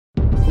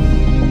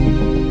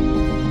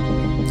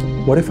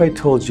What if I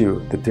told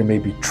you that there may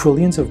be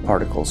trillions of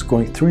particles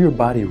going through your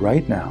body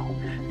right now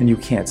and you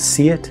can't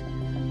see it,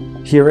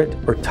 hear it,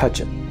 or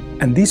touch it?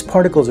 And these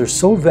particles are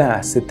so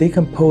vast that they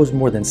compose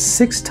more than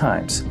 6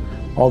 times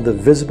all the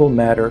visible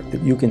matter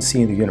that you can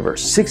see in the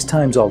universe, 6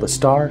 times all the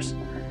stars,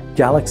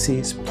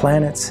 galaxies,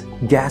 planets,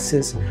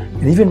 gases,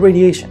 and even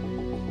radiation.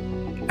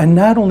 And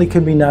not only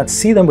can we not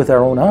see them with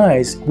our own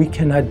eyes, we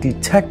cannot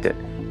detect it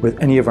with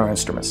any of our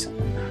instruments.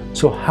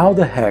 So how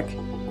the heck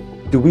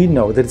do we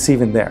know that it's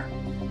even there?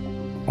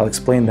 I'll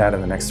explain that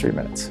in the next 3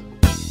 minutes.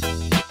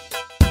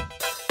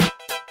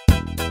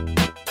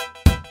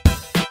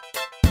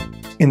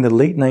 In the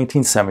late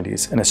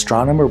 1970s, an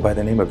astronomer by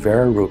the name of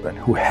Vera Rubin,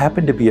 who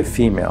happened to be a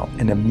female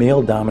in a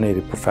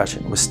male-dominated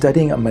profession, was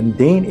studying a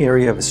mundane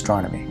area of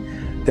astronomy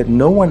that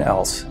no one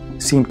else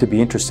seemed to be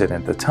interested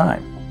in at the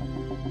time.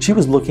 She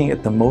was looking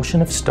at the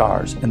motion of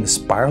stars in the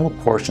spiral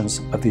portions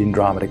of the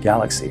Andromeda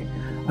galaxy,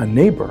 a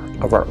neighbor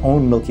of our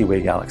own Milky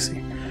Way galaxy.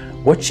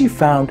 What she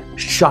found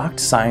shocked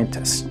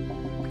scientists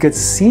because it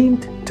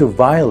seemed to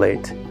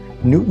violate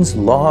Newton's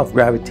law of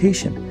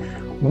gravitation,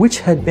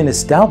 which had been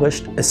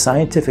established as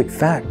scientific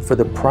fact for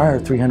the prior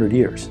 300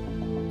 years.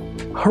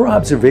 Her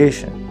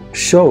observation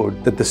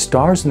showed that the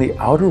stars in the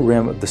outer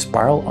rim of the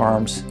spiral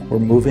arms were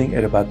moving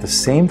at about the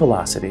same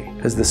velocity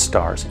as the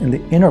stars in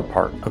the inner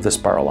part of the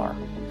spiral arm.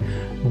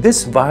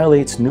 This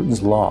violates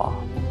Newton's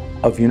law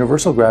of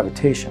universal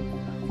gravitation,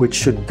 which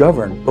should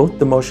govern both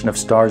the motion of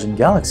stars and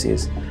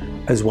galaxies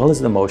as well as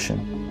the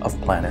motion of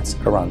planets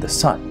around the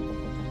sun.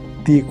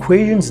 The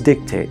equations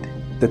dictate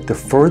that the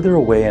further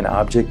away an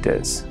object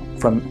is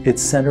from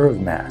its center of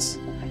mass,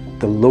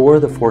 the lower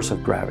the force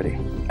of gravity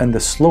and the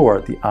slower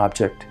the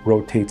object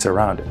rotates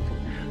around it.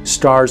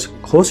 Stars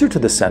closer to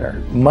the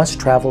center must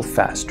travel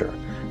faster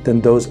than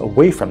those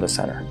away from the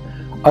center.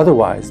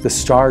 Otherwise, the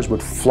stars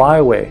would fly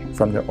away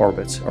from their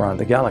orbits around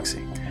the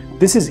galaxy.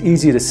 This is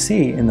easy to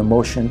see in the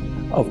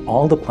motion of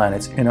all the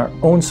planets in our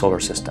own solar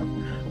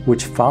system,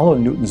 which follow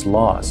Newton's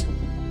laws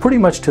pretty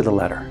much to the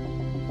letter.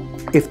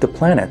 If the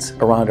planets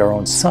around our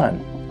own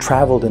sun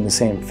traveled in the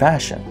same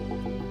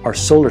fashion, our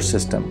solar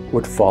system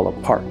would fall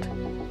apart.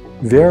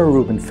 Vera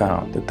Rubin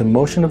found that the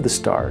motion of the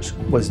stars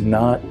was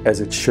not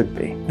as it should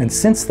be. And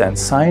since then,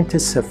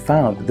 scientists have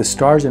found that the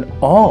stars in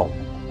all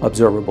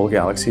observable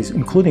galaxies,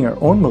 including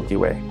our own Milky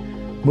Way,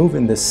 move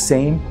in the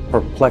same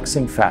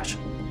perplexing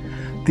fashion.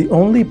 The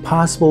only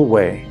possible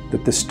way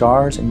that the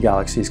stars and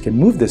galaxies can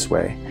move this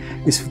way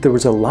is if there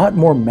was a lot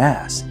more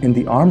mass in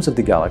the arms of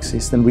the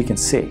galaxies than we can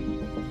see.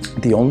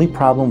 The only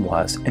problem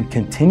was, and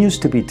continues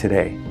to be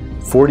today,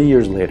 40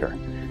 years later,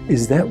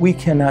 is that we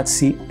cannot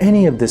see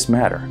any of this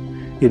matter.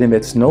 It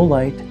emits no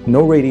light,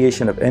 no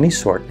radiation of any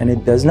sort, and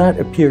it does not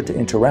appear to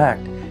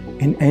interact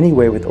in any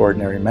way with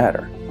ordinary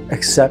matter,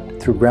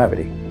 except through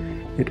gravity.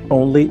 It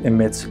only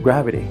emits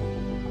gravity.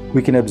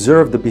 We can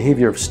observe the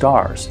behavior of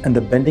stars and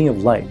the bending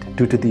of light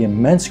due to the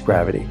immense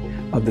gravity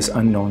of this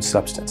unknown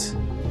substance.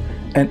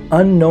 An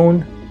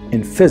unknown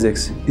in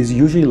physics is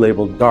usually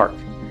labeled dark.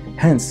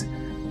 Hence,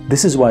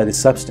 this is why the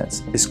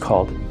substance is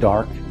called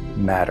dark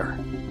matter.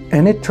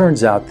 And it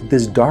turns out that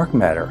this dark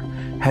matter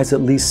has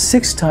at least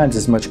 6 times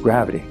as much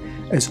gravity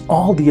as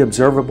all the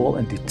observable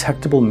and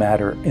detectable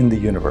matter in the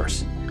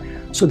universe.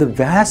 So the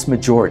vast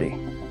majority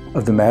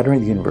of the matter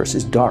in the universe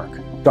is dark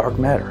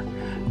matter.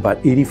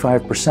 About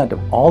 85%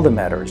 of all the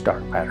matter is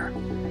dark matter.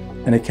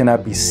 And it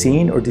cannot be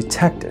seen or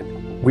detected.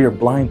 We are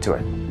blind to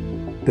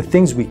it. The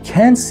things we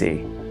can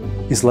see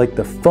is like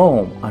the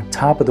foam on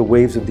top of the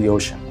waves of the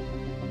ocean.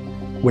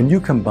 When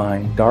you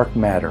combine dark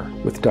matter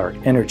with dark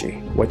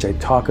energy, which I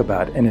talk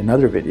about in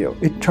another video,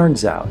 it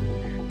turns out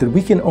that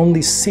we can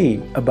only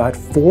see about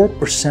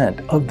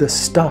 4% of the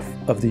stuff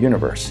of the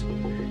universe.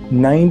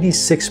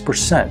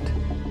 96%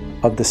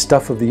 of the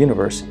stuff of the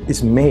universe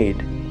is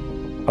made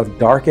of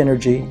dark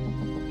energy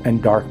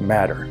and dark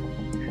matter,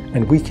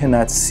 and we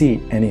cannot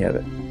see any of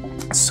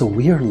it. So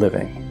we are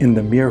living in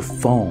the mere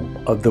foam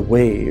of the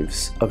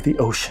waves of the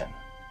ocean,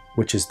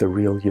 which is the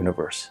real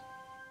universe.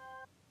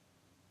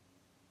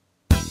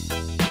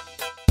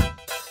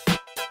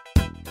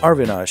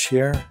 Arvin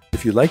here.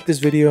 If you like this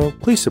video,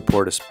 please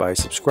support us by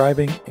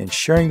subscribing and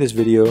sharing this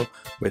video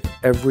with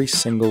every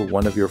single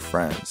one of your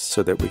friends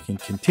so that we can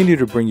continue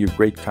to bring you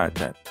great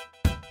content.